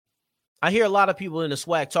I hear a lot of people in the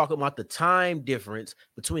SWAC talking about the time difference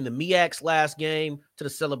between the MEAC's last game to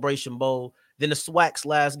the Celebration Bowl, then the SWAC's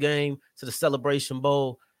last game to the Celebration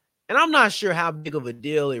Bowl. And I'm not sure how big of a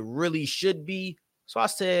deal it really should be. So I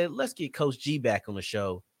said, let's get Coach G back on the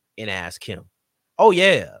show and ask him. Oh,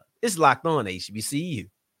 yeah, it's Locked On HBCU.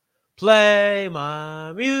 Play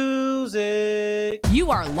my music.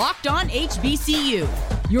 You are Locked On HBCU,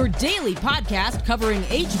 your daily podcast covering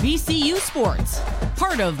HBCU sports.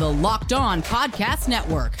 Part of the Locked On Podcast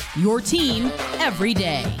Network, your team every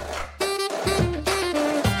day.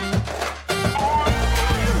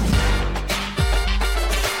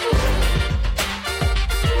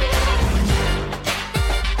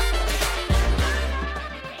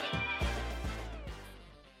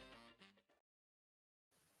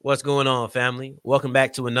 What's going on, family? Welcome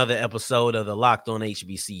back to another episode of the Locked On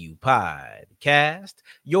HBCU podcast,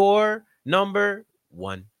 your number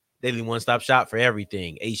one daily one-stop shop for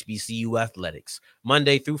everything HBCU athletics,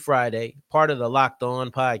 Monday through Friday, part of the Locked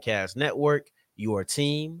On Podcast Network, your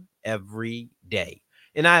team every day.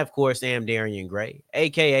 And I, of course, am Darian Gray,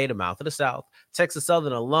 a.k.a. the Mouth of the South, Texas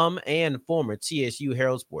Southern alum and former TSU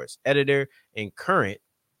Herald Sports editor and current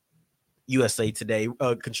USA Today,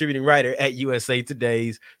 contributing writer at USA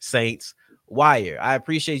Today's Saints Wire. I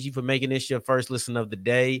appreciate you for making this your first listen of the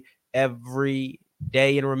day every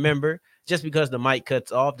day. And remember, just because the mic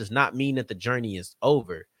cuts off does not mean that the journey is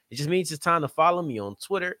over. It just means it's time to follow me on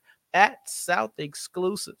Twitter at South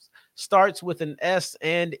Exclusives. Starts with an S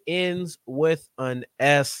and ends with an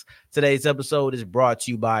S. Today's episode is brought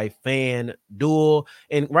to you by FanDuel.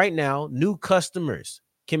 And right now, new customers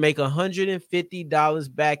can make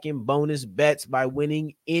 $150 back in bonus bets by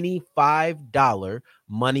winning any $5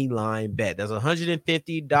 money line bet. That's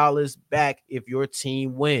 $150 back if your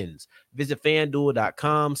team wins. Visit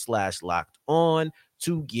FanDuel.com/locked on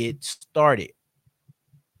to get started.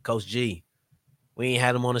 Coach G, we ain't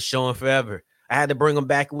had him on the show in forever. I had to bring him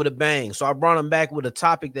back with a bang. So I brought him back with a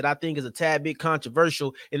topic that I think is a tad bit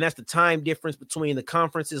controversial, and that's the time difference between the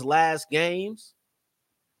conference's last games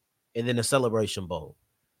and then the Celebration Bowl.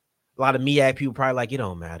 A lot of MEAC people probably like, it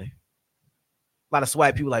don't matter. A lot of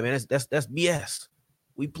SWAC people like, man, that's BS.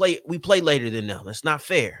 We play later than them. It's not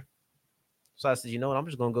fair. So I said, you know what? I'm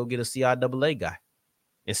just gonna go get a CIAA guy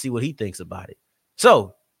and see what he thinks about it.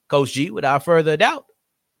 So, Coach G, without further doubt,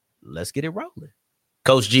 let's get it rolling.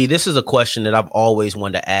 Coach G, this is a question that I've always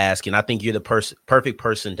wanted to ask, and I think you're the perfect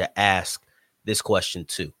person to ask this question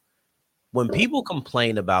to. When people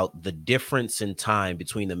complain about the difference in time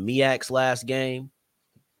between the MEAC's last game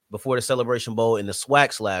before the Celebration Bowl and the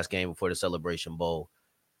SWAC's last game before the Celebration Bowl,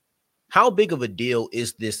 how big of a deal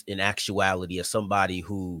is this in actuality as somebody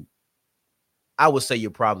who I would say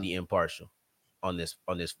you're probably impartial on this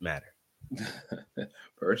matter?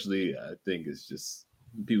 Personally, I think it's just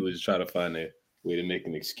people just try to find a way to make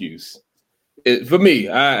an excuse. For me,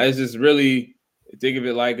 I just really think of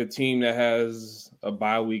it like a team that has a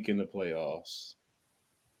bye week in the playoffs.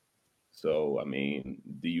 So, I mean,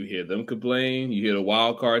 do you hear them complain? You hear the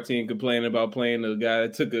wild card team complain about playing the guy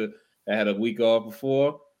that had a week off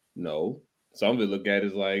before? No. Some of it look at it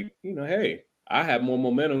as like, hey, I have more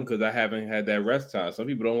momentum because I haven't had that rest time. Some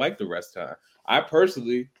people don't like the rest time. I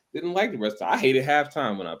personally didn't like the rest time. I hated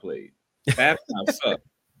halftime when I played. Halftime sucked.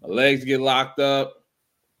 My legs get locked up,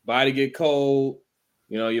 body get cold.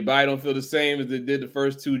 Your body don't feel the same as it did the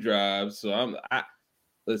first two drives. So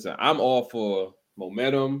I'm all for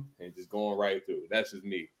momentum and just going right through. That's just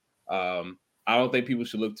me. I don't think people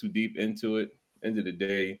should look too deep into it. End of the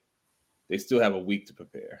day, they still have a week to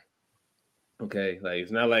prepare. Okay, like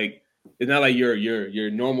it's not like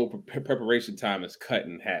your normal preparation time is cut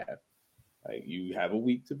in half. Like you have a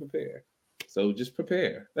week to prepare, so just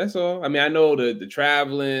prepare. That's all. I mean, I know the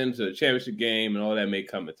traveling to the championship game and all that may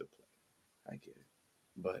come into play. I get it,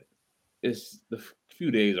 but it's the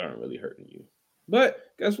few days aren't really hurting you.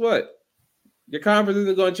 But guess what? Your conference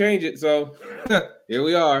isn't going to change it. So here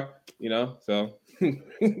we are, so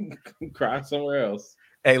cry somewhere else.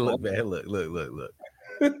 Hey, look, man, look.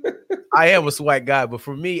 I am a SWAC guy, but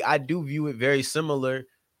for me, I do view it very similar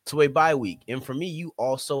to a bye week. And for me, you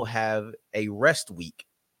also have a rest week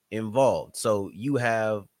involved. So you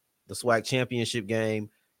have the SWAC championship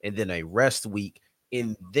game and then a rest week.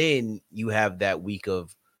 And then you have that week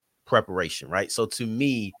of preparation, right? So to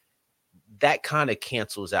me, that kind of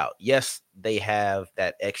cancels out. Yes, they have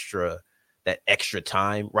that extra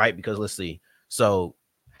time, right? Because let's see. So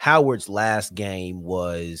Howard's last game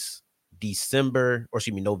was November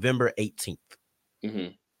 18th. Mm-hmm.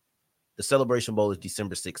 The Celebration Bowl is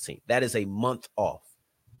December 16th. That is a month off.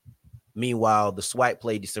 Meanwhile, the SWAC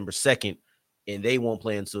played December 2nd, and they won't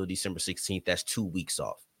play until December 16th. That's 2 weeks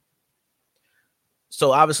off.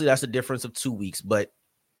 So obviously that's a difference of 2 weeks, but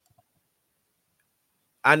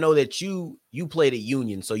I know that you played at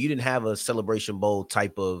Union, so you didn't have a Celebration Bowl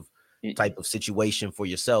type of situation for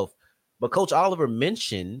yourself. But Coach Oliver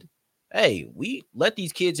mentioned, hey, we let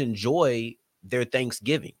these kids enjoy their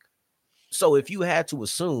Thanksgiving. So if you had to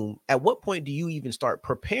assume, at what point do you even start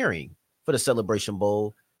preparing for the Celebration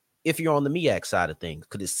Bowl if you're on the MEAC side of things?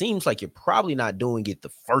 Because it seems like you're probably not doing it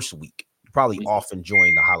the first week. You're probably off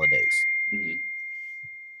enjoying the holidays. Mm-hmm.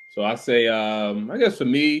 So I say, I guess for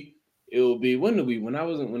me, it will be when we were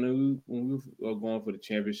going for the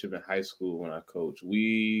championship in high school when I coached.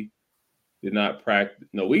 We did not practice.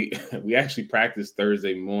 No, we we actually practiced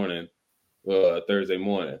Thursday morning. Got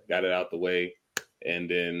it out the way,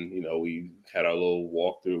 and then we had our little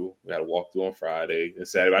walkthrough. We had a walkthrough on Friday and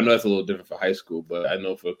Saturday. I know that's a little different for high school, but I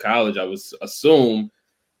know for college, I would assume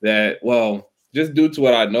that just due to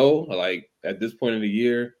what I know, like at this point in the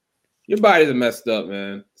year, your body's messed up,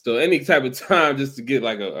 man. So any type of time just to get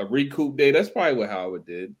like a recoup day, that's probably what Howard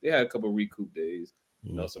did. They had a couple of recoup days,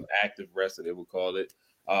 some active rest that they would call it.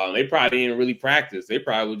 They probably didn't really practice. They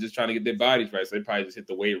probably were just trying to get their bodies right. So they probably just hit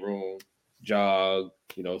the weight room, jog,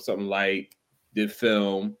 something light, did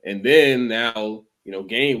film. And then now,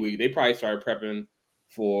 game week, they probably started prepping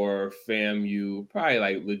for FAMU, probably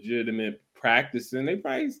like legitimate practicing. They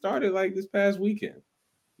probably started like this past weekend.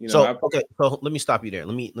 So let me stop you there.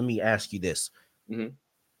 Let me ask you this.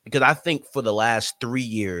 Because I think for the last 3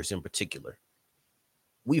 years in particular,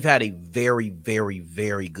 we've had a very, very,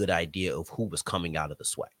 very good idea of who was coming out of the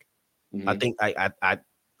SWAC. I think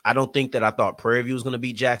I don't think that I thought Prairie View was going to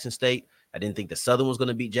beat Jackson State. I didn't think that Southern was going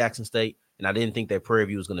to beat Jackson State, and I didn't think that Prairie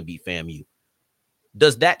View was going to beat FAMU.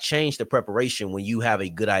 Does that change the preparation when you have a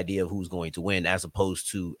good idea of who's going to win, as opposed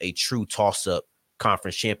to a true toss-up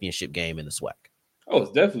conference championship game in the SWAC? Oh,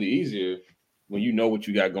 it's definitely easier when you know what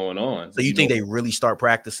you got going on. So you think they really start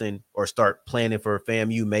practicing or start planning for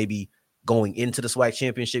FAMU maybe going into the SWAC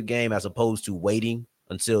championship game as opposed to waiting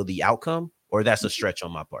until the outcome? Or that's a stretch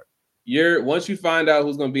on my part? Once you find out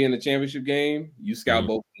who's going to be in the championship game, you scout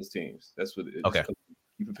both of those teams. That's what it is. Okay.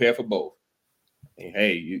 You prepare for both. And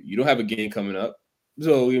hey, you don't have a game coming up.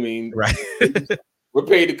 So, right. We're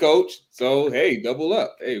paid to coach. So, hey, double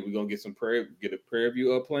up. Hey, we're going to get a Prairie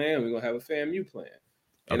View plan. We're going to have a FAMU plan.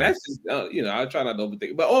 And that's just, I try not to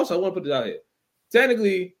overthink it. But also, I want to put it out here.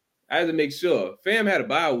 Technically, I had to make sure FAM had a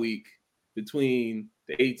bye week between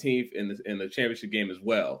the 18th and the championship game as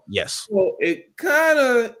well. Yes. So it kind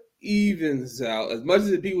of evens out. As much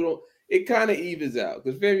as people don't, it kind of evens out.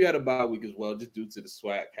 Because FAMU had a bye week as well, just due to the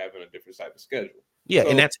SWAC having a different type of schedule. Yeah,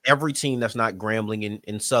 and that's every team that's not Grambling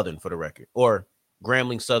in Southern, for the record. Or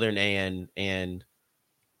Grambling, Southern, and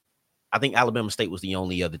I think Alabama State was the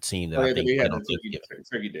only other team that I think they had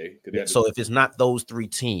Turkey Day. So if it's not those three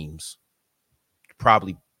teams, you're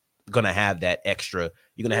probably going to have that extra.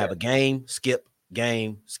 You're going to have a game, skip,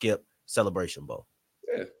 Celebration Bowl.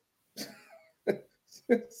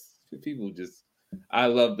 Yeah. People I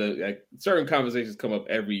love certain conversations come up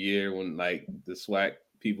every year when like the SWAC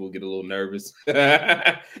people get a little nervous. See,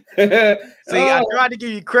 I tried to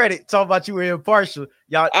give you credit, talking about you were impartial.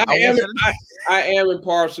 Y'all, I am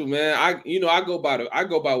impartial, man. I go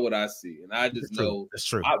by what I see, and I just know that's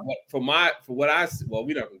true. For what I see, well,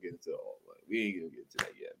 we're not gonna get into all that. We ain't gonna get into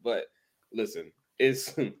that yet. But listen,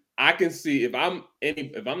 I can see if I'm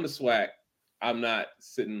the SWAC, I'm not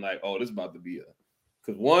sitting like, oh, this is about to be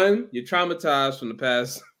because one, you're traumatized from the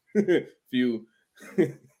past few.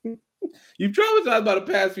 You've traumatized by the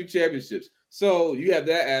past few championships. So you have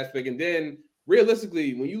that aspect. And then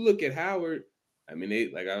realistically, when you look at Howard, they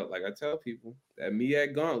like I tell people, that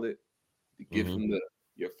MEAC gauntlet to get from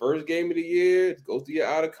your first game of the year, to go through your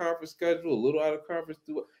out of conference schedule, a little out of conference.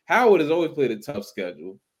 Howard has always played a tough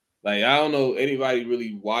schedule. Like, I don't know anybody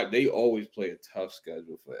really they always play a tough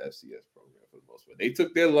schedule for the FCS program for the most part. They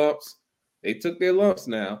took their lumps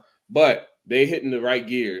now, but they hitting the right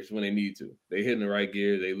gears when they need to. They hitting the right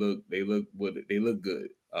gear. They look good.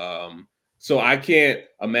 So I can't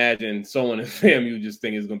imagine someone in FAMU just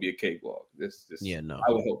think it's gonna be a cakewalk. No.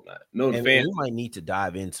 I would hope not. No, and we might need to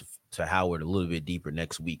dive into Howard a little bit deeper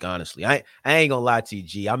next week. Honestly, I ain't gonna lie to you,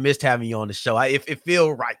 G. I missed having you on the show. It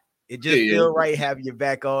feel right. It just feel right having you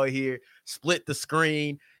back on here, split the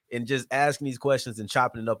screen, and just asking these questions and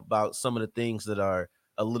chopping it up about some of the things that are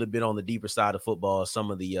a little bit on the deeper side of football. Some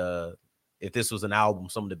of the if this was an album,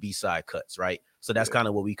 some of the B-side cuts, right? So that's kind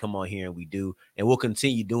of what we come on here and we do, and we'll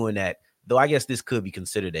continue doing that. Though I guess this could be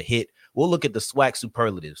considered a hit. We'll look at the SWAC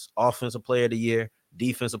superlatives: Offensive Player of the Year,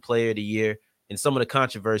 Defensive Player of the Year, and some of the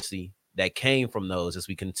controversy that came from those as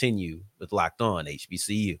we continue with Locked On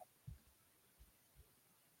HBCU.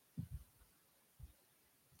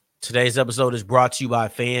 Today's episode is brought to you by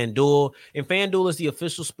FanDuel, and FanDuel is the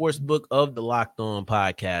official sports book of the Locked On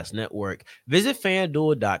Podcast Network. Visit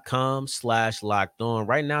FanDuel.com/LockedOn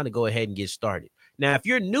right now to go ahead and get started. Now, if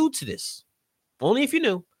you're new to this, only if you're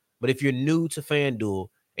new, but if you're new to FanDuel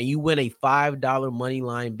and you win a $5 money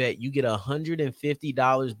line bet, you get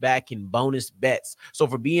 $150 back in bonus bets. So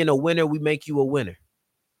for being a winner, we make you a winner.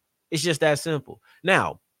 It's just that simple.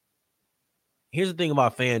 Now, here's the thing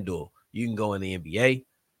about FanDuel. You can go in the NBA,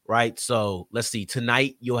 right? So let's see.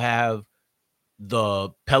 Tonight, you'll have the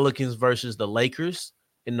Pelicans versus the Lakers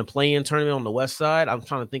in the play-in tournament on the west side. I'm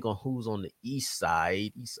trying to think on who's on the east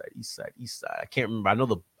side. East side. I can't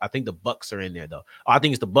remember. I think the Bucks are in there though. I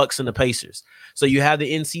think it's the Bucks and the Pacers. So you have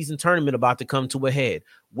the in-season tournament about to come to a head.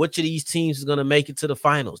 Which of these teams is going to make it to the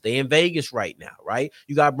finals? They in Vegas right now, right?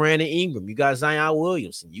 You got Brandon Ingram, you got Zion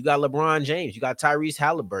Williamson, you got LeBron James, you got Tyrese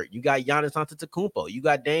Halliburton, you got Giannis Antetokounmpo, you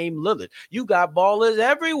got Dame Lillard, you got ballers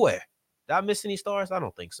everywhere. Did I miss any stars? I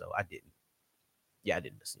don't think so. I didn't. Yeah, I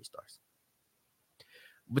didn't miss any stars.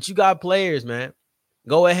 But you got players, man.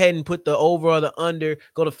 Go ahead and put the over or the under.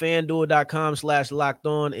 Go to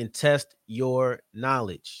FanDuel.com/LockedOn and test your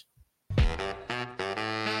knowledge.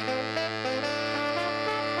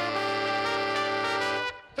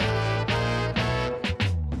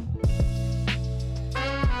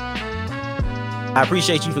 I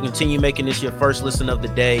appreciate you for continuing making this your first listen of the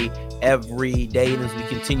day every day. And as we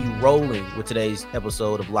continue rolling with today's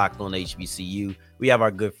episode of Locked On HBCU, we have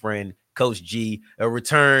our good friend, Coach G, a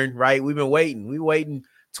return, right? We've been waiting. We're waiting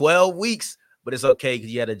 12 weeks, but it's okay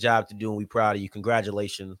because you had a job to do and we're proud of you.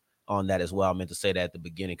 Congratulations on that as well. I meant to say that at the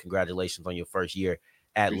beginning. Congratulations on your first year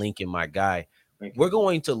at Lincoln, my guy. We're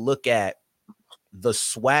going to look at the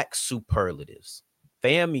SWAC superlatives.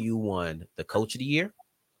 FAMU won the Coach of the Year,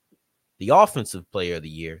 the Offensive Player of the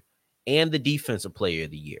Year, and the Defensive Player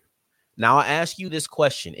of the Year. Now, I'll ask you this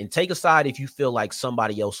question, and take aside if you feel like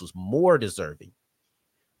somebody else was more deserving,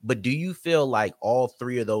 but do you feel like all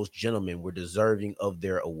three of those gentlemen were deserving of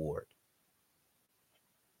their award?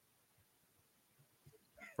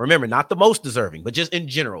 Remember, not the most deserving, but just in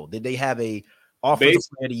general, did they have a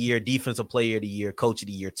Offensive Player of the Year, Defensive Player of the Year, Coach of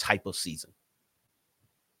the Year type of season?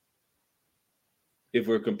 If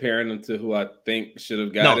we're comparing them to who I think should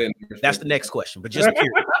have got in. That's the next question. But just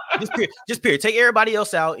period. Take everybody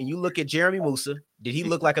else out and you look at Jeremy Musa. Did he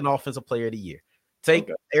look like an Offensive Player of the Year? Take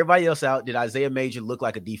everybody else out. Did Isaiah Major look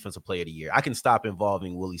like a Defensive Player of the Year? I can stop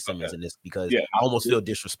involving Willie Simmons in this because I almost feel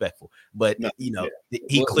disrespectful. But he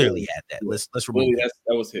clearly had that. Let's remove that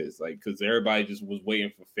was his, because everybody just was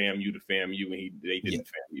waiting for FAMU to FAMU, and they didn't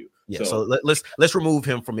FAMU. Yeah. So let's remove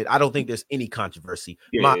him from it. I don't think there's any controversy.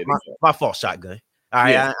 My fault, shotgun. All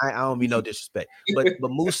right, I don't mean no disrespect, but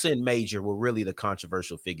Musa and Major were really the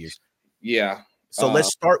controversial figures. Yeah. So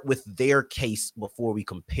let's start with their case before we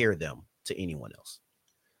compare them to anyone else.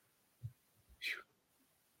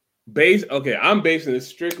 I'm basing it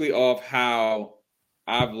strictly off how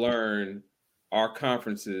I've learned our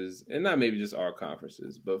conferences, and not maybe just our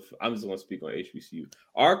conferences, but I'm just going to speak on HBCU.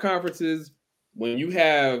 Our conferences, when you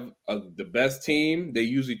have the best team, they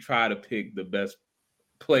usually try to pick the best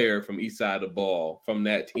player from each side of the ball from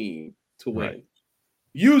that team to win. Right.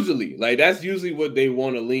 Usually, that's usually what they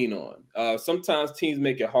want to lean on. Sometimes teams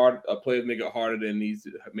make it hard. Players make it harder than needs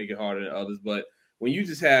to make it harder than others. But when you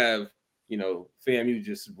just have, FAMU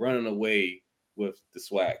just running away with the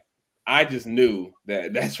SWAC, I just knew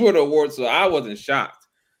that that's what the award. So I wasn't shocked.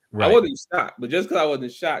 Right. I wasn't shocked, but just because I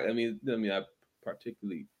wasn't shocked, I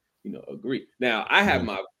particularly, agree. Now I have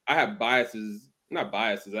biases, not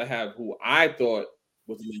biases. I have who I thought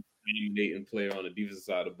was the dominating player on the defensive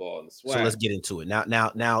side of the ball in the SWAC. So let's get into it.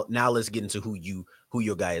 Now let's get into who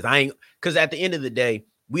your guy is. Because at the end of the day,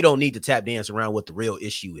 we don't need to tap dance around what the real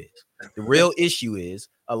issue is. The real issue is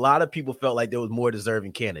a lot of people felt like there was more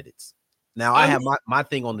deserving candidates. Now I have my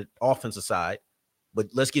thing on the offensive side, but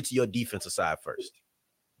let's get to your defensive side first.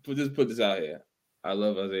 Just put this out here. I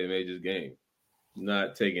love Isaiah Major's game.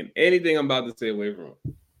 Not taking anything I'm about to say away from him.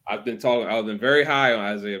 I've been very high on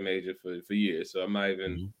Isaiah Major for years, so I'm not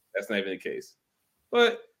even that's not even the case.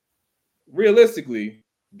 But realistically,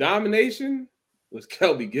 domination was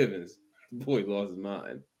Kelby Givens. The boy lost his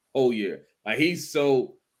mind whole year. He's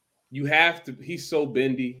so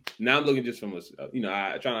bendy. Now I'm looking just from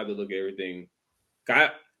I try not to look at everything.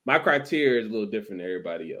 My criteria is a little different than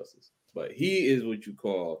everybody else's, but he is what you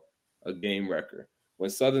call a game wrecker. When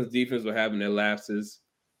Southern's defense were having their lapses,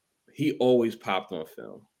 he always popped on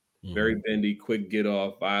film. Very bendy, quick get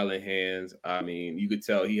off, violent hands. You could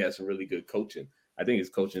tell he has some really good coaching. I think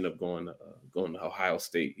his coaching up going to Ohio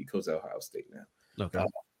State. He coaches at Ohio State now. Okay.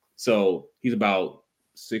 So he's about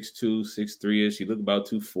 6'2", 6'3"-ish. He looked about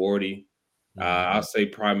 240. I'll say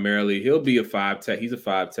primarily he'll be a 5 tech. He's a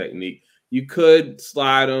 5 technique. You could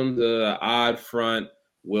slide him the odd front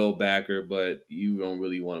will backer, but you don't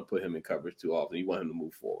really want to put him in coverage too often. You want him to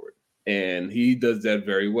move forward, and he does that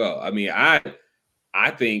very well. I mean, I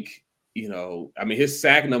think, his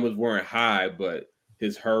sack numbers weren't high, but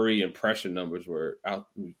his hurry and pressure numbers were out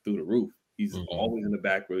through the roof. He's always in the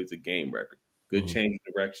back row. He's a game record. Good change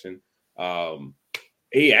of direction.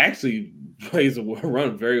 He actually plays a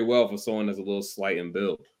run very well for someone that's a little slight in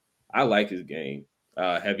build. I like his game.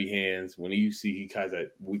 Heavy hands. When you see he kind of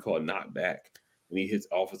we call it knockback. When he hits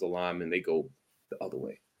offensive linemen, they go the other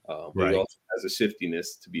way. But he also has a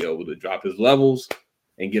shiftiness to be able to drop his levels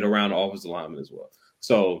and get around the offensive lineman as well.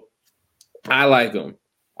 So I like him.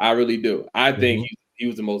 I really do. I think he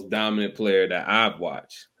was the most dominant player that I've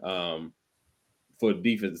watched for the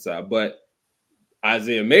defensive side. But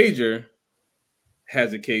Isaiah Major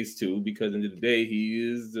has a case too, because at the end of the day,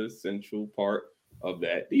 he is the central part of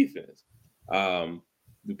that defense.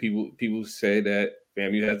 The people say that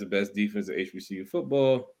FAMU has the best defense at HBCU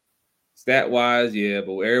football. Stat-wise, yeah,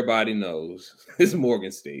 but everybody knows it's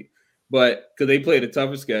Morgan State. But because they played a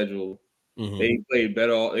tougher schedule, they played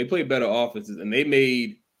better. They played better offenses, and they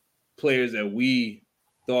made players that we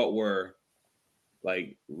thought were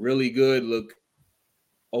like really good look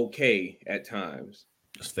okay at times.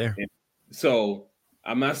 That's fair. And so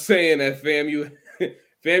I'm not saying that FAMU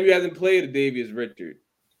hasn't played a Davius Richard.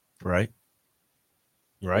 Right.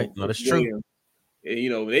 No, that's true.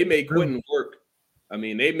 And, they made Quentin work. I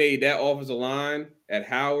mean, they made that offensive line at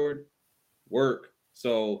Howard work.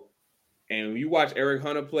 So, and when you watch Eric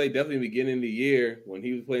Hunter play, definitely in the beginning of the year when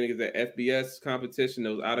he was playing against that FBS competition,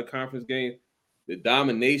 those out of conference games, the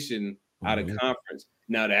domination out of conference.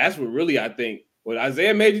 Now, that's what really I think what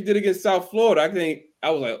Isaiah Major did against South Florida. I think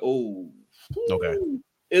I was like, okay,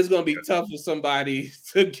 it's gonna be tough for somebody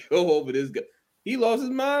to go over this guy. He lost his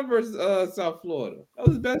mind versus South Florida. That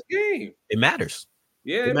was his best game. It matters.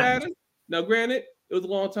 Yeah, it matters. Now, granted, it was a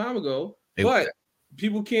long time ago, but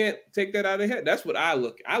people can't take that out of their head. That's what I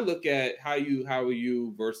look at. I look at how are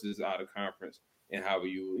you versus out of conference, and how are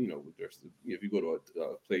you, if you go to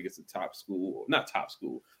a play against a top school, or not top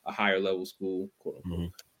school, a higher level school, quote unquote.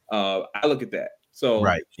 I look at that. So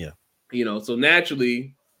so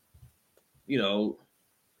naturally,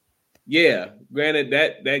 granted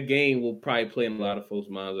that game will probably play in a lot of folks'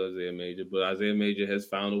 minds, Isaiah Major, but Isaiah Major has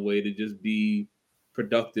found a way to just be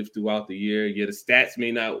productive throughout the year. Yeah, the stats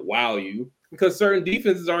may not wow you because certain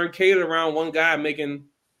defenses aren't catered around one guy making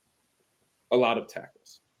a lot of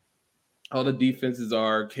tackles. Other defenses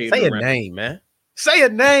are catered around. Say a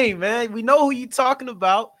name, man. We know who you're talking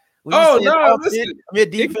about. Listen.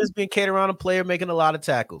 Defense being catered around a player making a lot of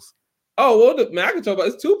tackles. Oh, well, I can talk about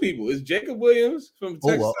it's two people. It's Jacob Williams from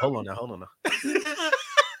Texas. Hold on now.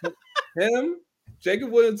 Him,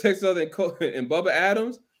 Jacob Williams, Texas Southern, and Bubba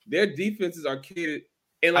Adams, their defenses are catered.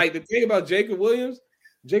 And like the thing about Jacob Williams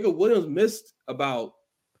missed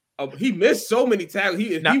he missed so many tackles.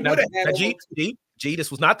 He would have had G,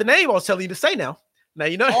 this was not the name I was telling you to say now. Now,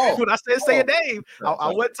 when I said say a name,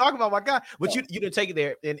 I wasn't talking about my guy, but you didn't take it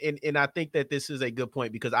there. And I think that this is a good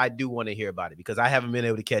point because I do want to hear about it because I haven't been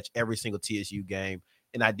able to catch every single TSU game.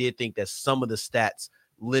 And I did think that some of the stats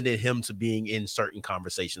lended him to being in certain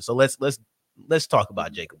conversations. So let's talk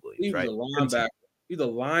about Jacob Williams. He's a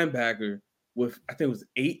linebacker with, I think it was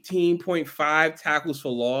 18.5 tackles for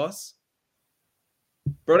loss.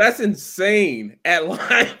 Bro, that's insane at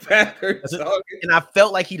linebacker. And I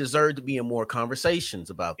felt like he deserved to be in more conversations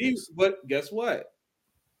about this. But guess what?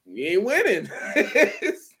 We ain't winning.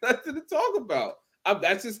 It's nothing to talk about.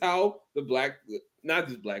 That's just how not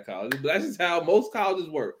just black colleges, but that's just how most colleges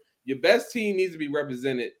work. Your best team needs to be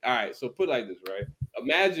represented. All right, so put it like this, right?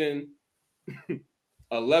 Imagine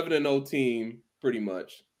 11-0 team, pretty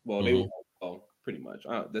much. Well, they were pretty much.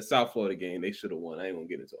 The South Florida game, they should have won. I ain't gonna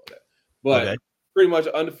get into all that, but pretty much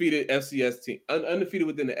undefeated FCS team, undefeated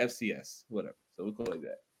within the FCS, whatever. So we call it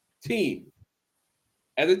that. Team.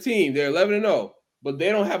 As a team, they're 11-0, but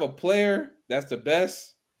they don't have a player that's the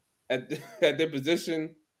best at their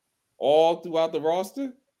position all throughout the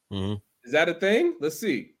roster. Is that a thing? Let's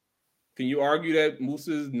see. Can you argue that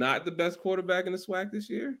Musa is not the best quarterback in the SWAC this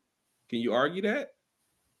year? Can you argue that?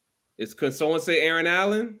 Could someone say Aaron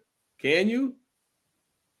Allen? Can you?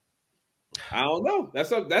 I don't know.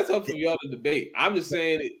 That's up for y'all to debate. I'm just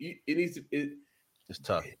saying it needs to. It's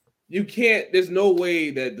tough. You can't. There's no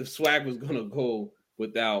way that the SWAC was gonna go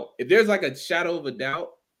without. If there's like a shadow of a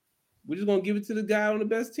doubt, we're just gonna give it to the guy on the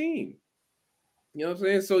best team. You know what I'm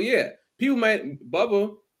saying? So yeah,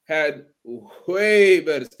 Bubba had way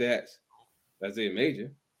better stats Isaiah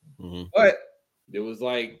Major. Mm-hmm. But there was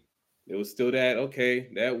still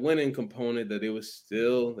that winning component that's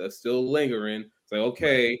still lingering. It's like,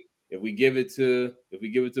 okay, if we give it to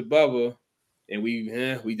Bubba, and we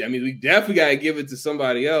definitely got to give it to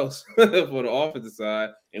somebody else for the offensive side,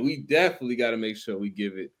 and we definitely got to make sure we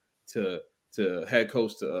give it to head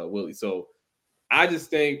coach to Willie. So I just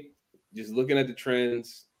think, just looking at the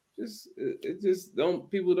trends,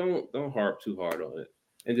 don't harp too hard on it.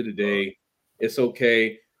 End of the day, it's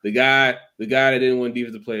okay. The guy that didn't win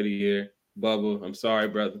Defensive Player of the Year, Bubba, I'm sorry,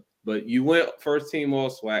 brother, but you went first team All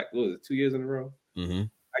SWAC. What was it, 2 years in a row? Mm-hmm.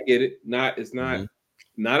 I get it. It's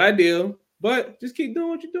not ideal, but just keep doing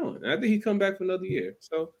what you're doing. And I think he come back for another year,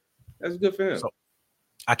 so that's good for him. So,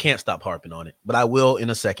 I can't stop harping on it, but I will in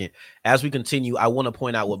a second. As we continue, I want to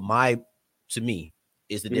point out what to me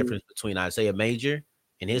is the difference between Isaiah Major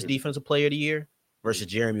and his Defensive Player of the Year versus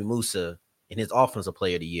Jeremy Musa and his Offensive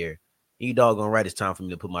Player of the Year. You doggone right, it's time for me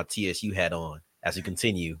to put my TSU hat on as we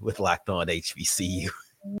continue with Locked On HBCU.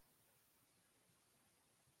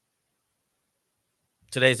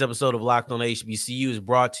 Today's episode of Locked On HBCU is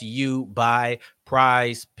brought to you by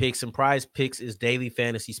Prize Picks, and Prize Picks is daily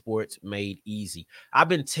fantasy sports made easy. I've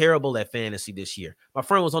been terrible at fantasy this year. My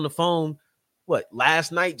friend was on the phone,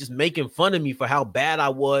 last night, just making fun of me for how bad I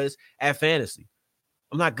was at fantasy.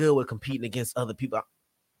 I'm not good with competing against other people.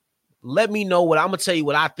 Let me know I'm going to tell you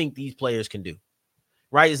what I think these players can do.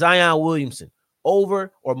 Right? Zion Williamson,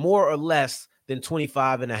 over or more or less than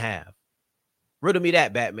 25.5. Riddle me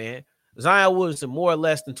that, Batman. Zion Williamson, more or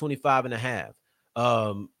less than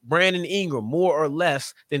 25.5. Brandon Ingram, more or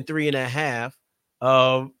less than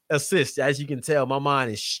 3.5 assists. As you can tell, my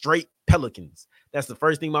mind is straight Pelicans. That's the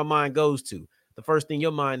first thing my mind goes to. The first thing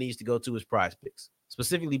your mind needs to go to is Prize Picks,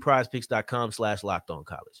 specifically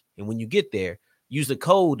prizepicks.com/LockedOnCollege. And when you get there, use the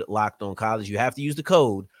code LockedOnCollege. You have to use the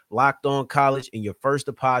code LockedOnCollege, and your first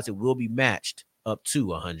deposit will be matched up to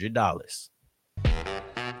 $100.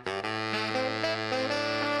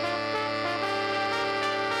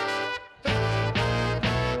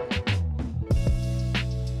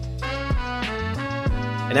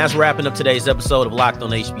 And that's wrapping up today's episode of Locked On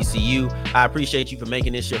HBCU. I appreciate you for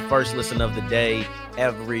making this your first listen of the day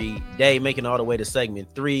every day, making all the way to segment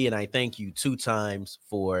 3. And I thank you 2 times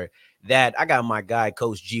for that. I got my guy,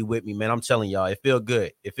 Coach G, with me, man. I'm telling y'all, it feel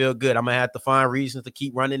good. It feel good. I'm going to have to find reasons to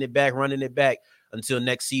keep running it back until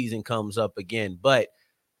next season comes up again. But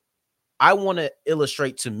I want to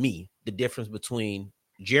illustrate to me the difference between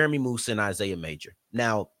Jeremy Musa and Isaiah Major.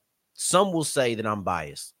 Now, some will say that I'm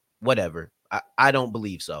biased. Whatever. I don't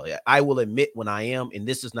believe so. I will admit when I am, and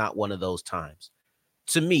this is not one of those times.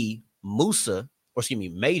 To me, Major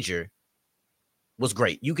was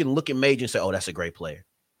great. You can look at Major and say, oh, that's a great player,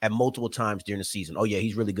 at multiple times during the season. Oh, yeah,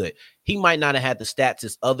 he's really good. He might not have had the stats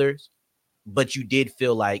as others, but you did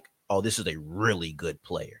feel like, oh, this is a really good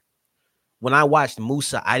player. When I watched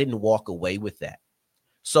Musa, I didn't walk away with that.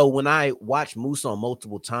 So when I watched Musa on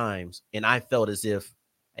multiple times, and I felt as if,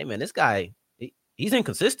 hey, man, this guy, he's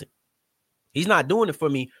inconsistent. He's not doing it for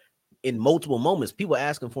me in multiple moments. People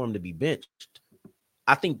asking for him to be benched.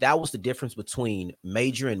 I think that was the difference between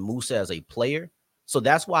Major and Musa as a player. So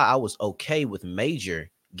that's why I was okay with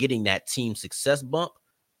Major getting that team success bump,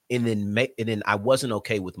 and then I wasn't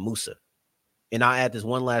okay with Musa. And I'll add this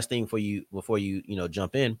one last thing for you before you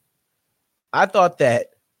jump in. I thought that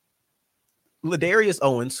Ladarius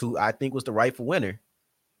Owens, who I think was the rightful winner,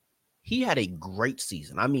 he had a great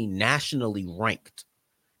season. I mean, nationally ranked.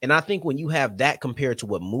 And I think when you have that compared to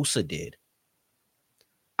what Musa did,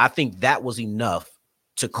 I think that was enough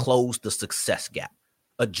to close the success gap.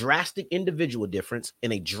 A drastic individual difference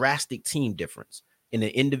and a drastic team difference. In an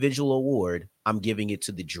individual award, I'm giving it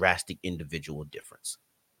to the drastic individual difference.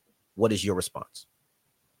 What is your response?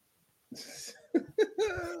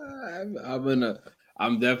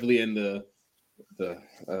 I'm definitely in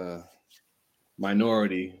the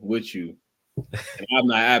minority with you.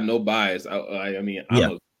 And I have no bias.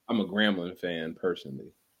 I'm a Grambling fan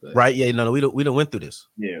personally. But, right? Yeah, no, we don't went through this.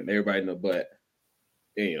 Yeah, everybody know, but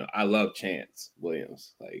I love Chance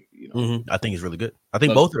Williams. I think he's really good. I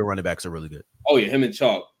think both of the running backs are really good. Oh yeah, him and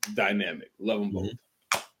Chalk, dynamic. Love them both.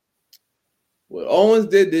 What Owens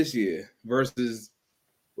did this year versus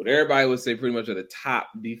what everybody would say pretty much are the top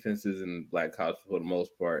defenses in Black college for the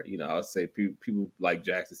most part. I would say people like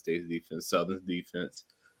Jackson State's defense, Southern's defense,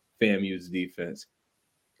 FAMU's defense,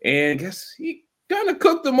 and I guess he kind of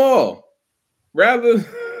cooked them all. I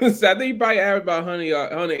think he probably averaged about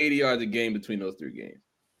 180 yards a game between those 3 games.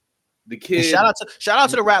 The kid, shout out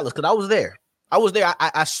to the Rattlers, because I was there.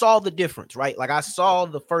 I saw the difference, right? Like, I saw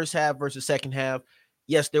the first half versus second half.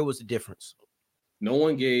 Yes, there was a difference. No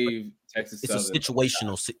one gave Texas it's a Southern.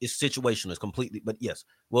 situational. It's situational. It's completely. But yes,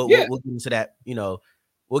 we'll Yeah. we'll get into that.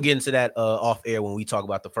 We'll get into that off air when we talk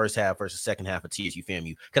about the first half versus second half of TSU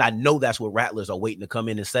FAMU, because I know that's what Rattlers are waiting to come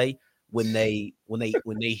in and say when they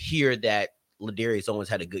hear that Ladarius Owens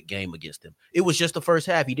had a good game against them. It was just the first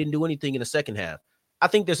half. He didn't do anything in the second half. I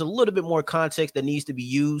think there's a little bit more context that needs to be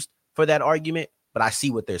used for that argument, but I see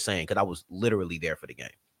what they're saying because I was literally there for the game.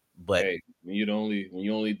 But hey, when you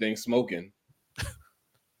only think smoking,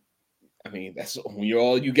 I mean, that's when you're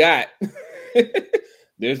all you got.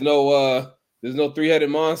 There's no 3-headed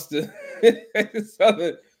monster.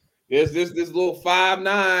 There's this little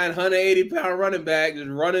 5'9", 180-pound running back just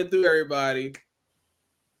running through everybody.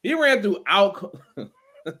 He ran through Alcorn,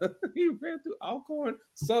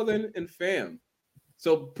 Southern, and FAM.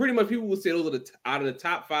 So pretty much people would say those are out of the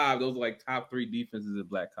top 5, those are like top 3 defenses in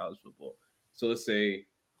Black college football. So let's say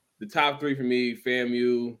the top 3 for me,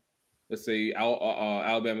 FAMU, let's say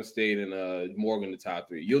Alabama State and Morgan, the top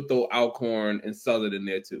 3. You'll throw Alcorn and Southern in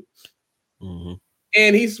there too. mm-hmm.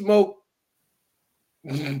 And he smoked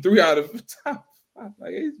 3 out of the top 5.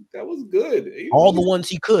 Like, that was good. All the ones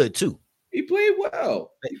he could too. He played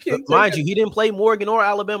well. Mind you, he didn't play Morgan or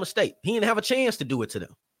Alabama State. He didn't have a chance to do it to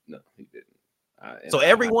them. No, he didn't. So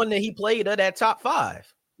everyone that he played are that top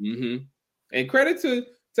 5. Mm-hmm. And credit to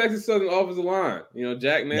Texas Southern offensive line.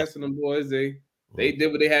 Jack Nance and them boys, they did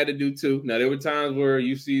what they had to do too. Now there were times where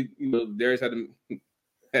you see, Darius had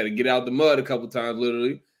to get out the mud a couple times,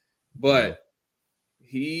 literally, but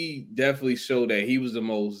he definitely showed that he was the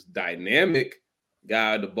most dynamic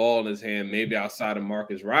guy with the ball in his hand, maybe outside of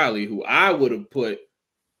Marcus Riley, who I would have put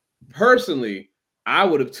personally.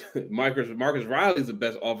 Marcus Riley is the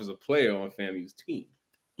best offensive player on FAMU's team.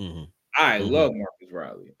 Mm-hmm. I love Marcus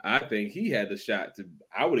Riley. I think he had the shot to.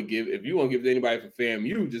 I would have given, if you want to give it to anybody for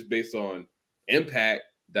FAMU, just based on impact,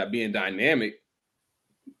 that being dynamic,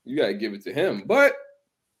 you got to give it to him. But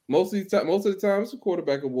most of the time, it's a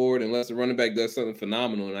quarterback award, unless the running back does something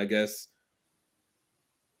phenomenal. And I guess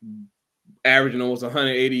averaging almost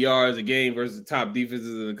 180 yards a game versus the top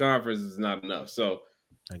defenses in the conference is not enough. So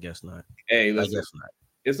I guess not. Hey, listen,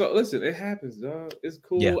 listen, it happens, dog. It's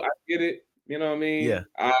cool. Yeah. I get it. You know what I mean? Yeah.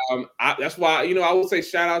 That's why, I would say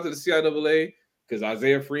shout out to the CIAA, because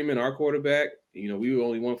Isaiah Freeman, our quarterback, we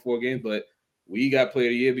only won 4 games, but we got player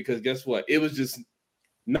of the year because guess what? It was just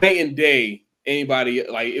night and day. Anybody,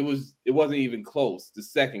 like, it wasn't even close. The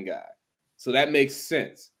second guy. So that makes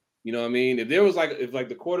sense. You know what I mean? If there was if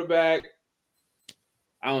the quarterback,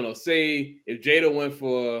 I don't know, say if Jada went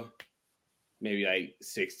for maybe like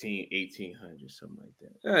 1,600, 1,800, something like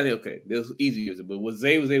that. Okay, it was easier, but what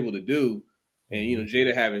Zay was able to do, and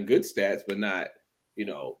Jada having good stats, but not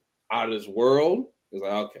out of this world, it was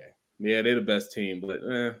like, okay, yeah, they're the best team, but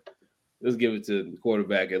let's give it to the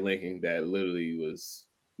quarterback at Lincoln that literally was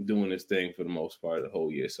doing this thing for the most part of the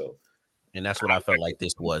whole year. So, and that's what I felt like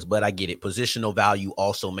this was. But I get it. Positional value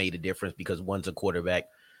also made a difference because one's a quarterback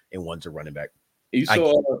and one's a running back. You saw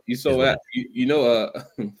that.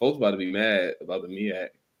 Folks about to be mad about the MEAC.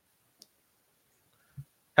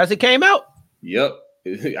 Has it came out? Yep.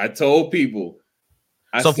 I told people.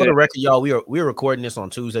 For the record, y'all, we're recording this on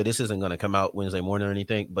Tuesday. This isn't going to come out Wednesday morning or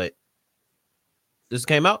anything, but this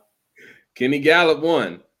came out. Kenny Gallup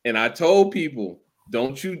won, and I told people,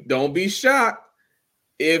 don't be shocked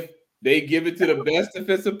if they give it to the best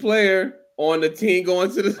defensive player on the team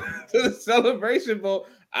going to the Celebration Bowl.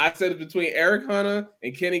 I said it between Eric Hunter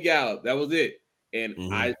and Kenny Gallup. That was it. And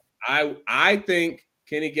I think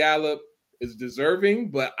Kenny Gallup is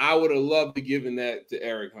deserving, but I would have loved to give that to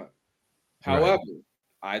Eric Hunter. However,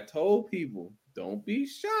 I told people, don't be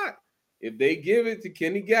shocked if they give it to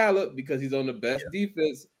Kenny Gallup because he's on the best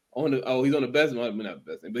defense. He's on the best, not the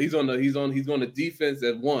best, but he's on the defense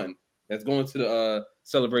that's going to the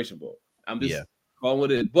Celebration Bowl. I'm just calling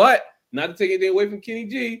what it is. But not to take anything away from Kenny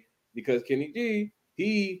G, because Kenny G,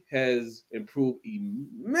 he has improved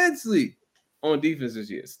immensely on defense this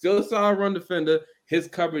year. Still a solid run defender. His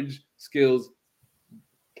coverage skills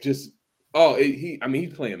he's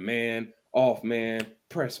playing man, off man,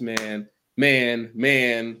 press man. He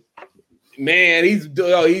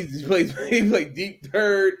plays deep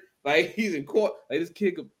third. Like, he's in court. Like, this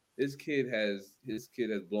kid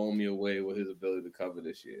has blown me away with his ability to cover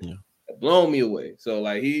this year. Yeah. Blown me away. So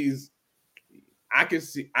like I can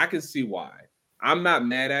see why. I'm not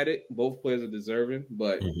mad at it. Both players are deserving,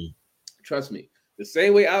 but trust me, the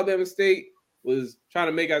same way Alabama State was trying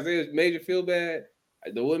to make Isaiah Major feel bad, I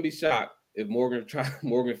wouldn't be shocked if Morgan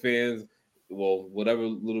fans, well, whatever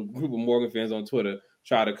little group of Morgan fans on Twitter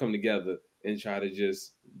try to come together and try to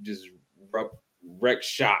just wreck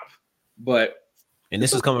shop. And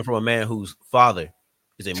this is coming from a man whose father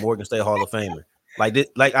is a Morgan State Hall of Famer. Like this,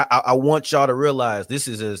 like I want y'all to realize this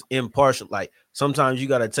is as impartial. Like sometimes you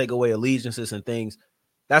got to take away allegiances and things.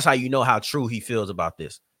 That's how you know how true he feels about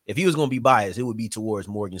this. If he was going to be biased, it would be towards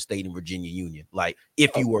Morgan State and Virginia Union. Like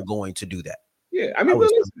if you were going to do that. Yeah, I mean, but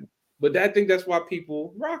listen, but I think that's why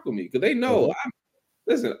people rock with me because they know.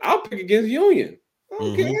 Listen, I'll pick against Union. I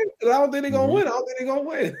don't care because I don't think they're gonna win. I don't think they're gonna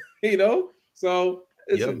win. You know, so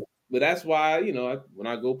listen, but that's why when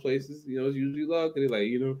I go places, it's usually love because they're like,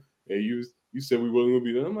 hey, you said we wasn't gonna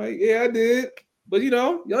be there. I'm like, yeah, I did, but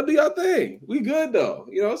y'all do your thing. We good though.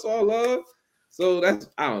 It's all love. So that's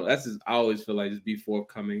I don't know. That's just I always feel like just be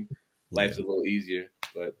forthcoming. Life's a little easier,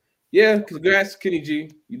 but. Yeah, congrats, Kenny G.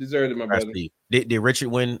 You deserved it, my brother. Did Richard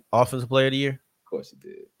win Offensive Player of the Year? Of course he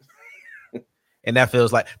did. And that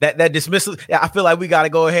feels like that dismissal. I feel like we got to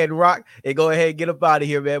go ahead and rock and go ahead and get up out of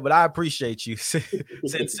here, man. But I appreciate you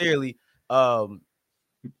sincerely. I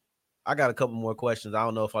got a couple more questions. I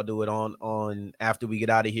don't know if I'll do it on after we get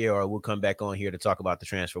out of here or we'll come back on here to talk about the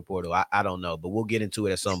transfer portal. I don't know, but we'll get into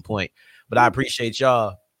it at some point. But I appreciate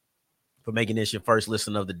y'all for making this your first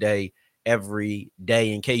listen of the day. Every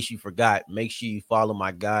day. In case you forgot, make sure you follow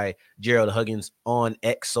my guy Gerald Huggins on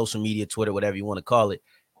X, social media, Twitter, whatever you want to call it,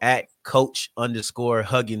 at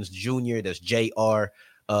Coach_Huggins Jr. That's JR,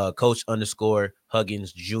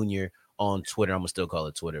 Coach_Huggins Jr. on Twitter. I'm gonna still call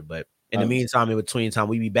it Twitter, but in the meantime, in between time,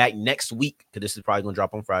 we be back next week because this is probably gonna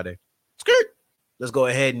drop on Friday. Skirt. Let's go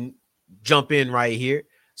ahead and jump in right here.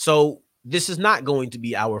 So this is not going to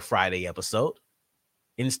be our Friday episode.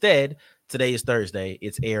 Instead, today is Thursday.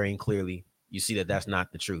 It's airing clearly. You see that that's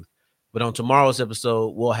not the truth. But on tomorrow's episode,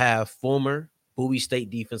 we'll have former Bowie State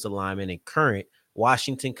defensive lineman and current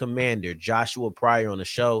Washington Commander Joshua Pryor on the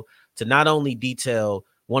show to not only detail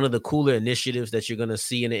one of the cooler initiatives that you're going to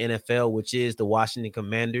see in the NFL, which is the Washington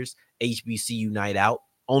Commanders HBCU Night Out.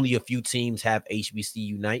 Only a few teams have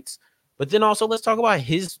HBCU nights. But then also let's talk about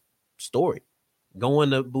his story.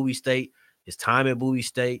 Going to Bowie State, his time at Bowie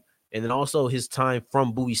State, and then also his time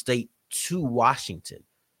from Bowie State to Washington.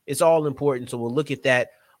 It's all important. So we'll look at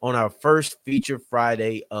that on our first feature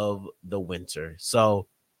Friday of the winter. So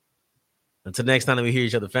until next time we hear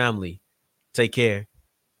each other, family, take care.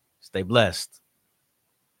 Stay blessed.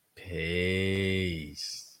 Peace.